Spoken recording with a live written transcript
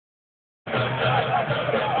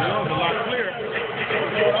was a lot clearer.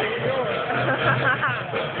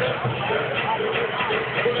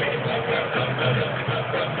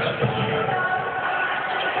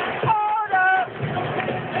 Hold up.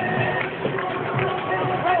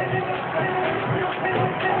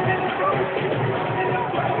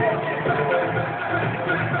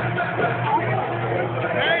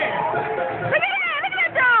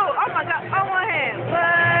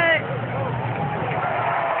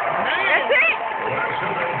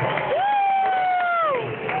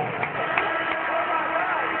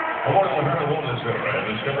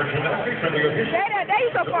 There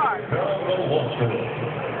you so far.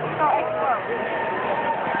 Oh, extra.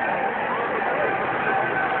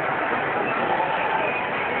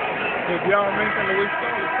 If y'all mention Louis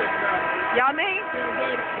Stone, check it out. Y'all mean?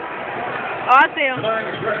 Oh, I see him. Now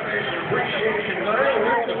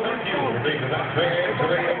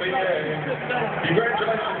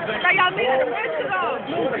y'all mean had a red suit on.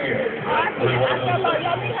 Oh, I see. I saw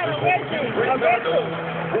y'all mean had a red suit. A red suit.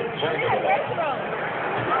 Y'all mean had a red suit on.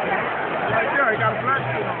 Right there, he got a black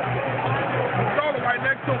suit on. I saw him right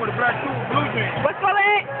next to him with a black suit, blue jeans. What's for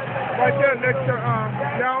that? Right there next to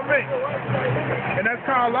Yao Ming. And that's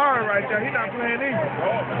Kyle Lowry right there. He's not playing either.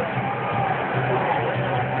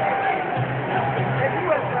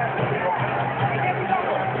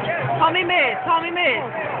 Tommy miss. Tommy miss.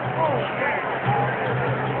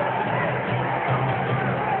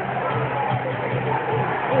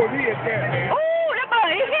 Oh, he is that, man. Ooh, that boy,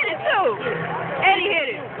 he hit it too. And he hit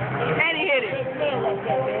it. And he hit it.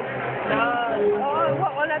 Oh,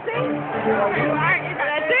 what was that thing?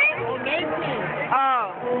 That thing?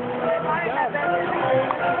 Oh.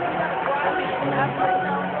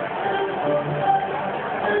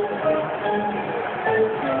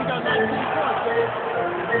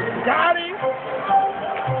 Got him.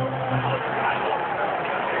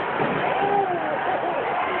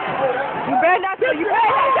 You better not tell. You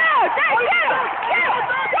better not tell. Take it out.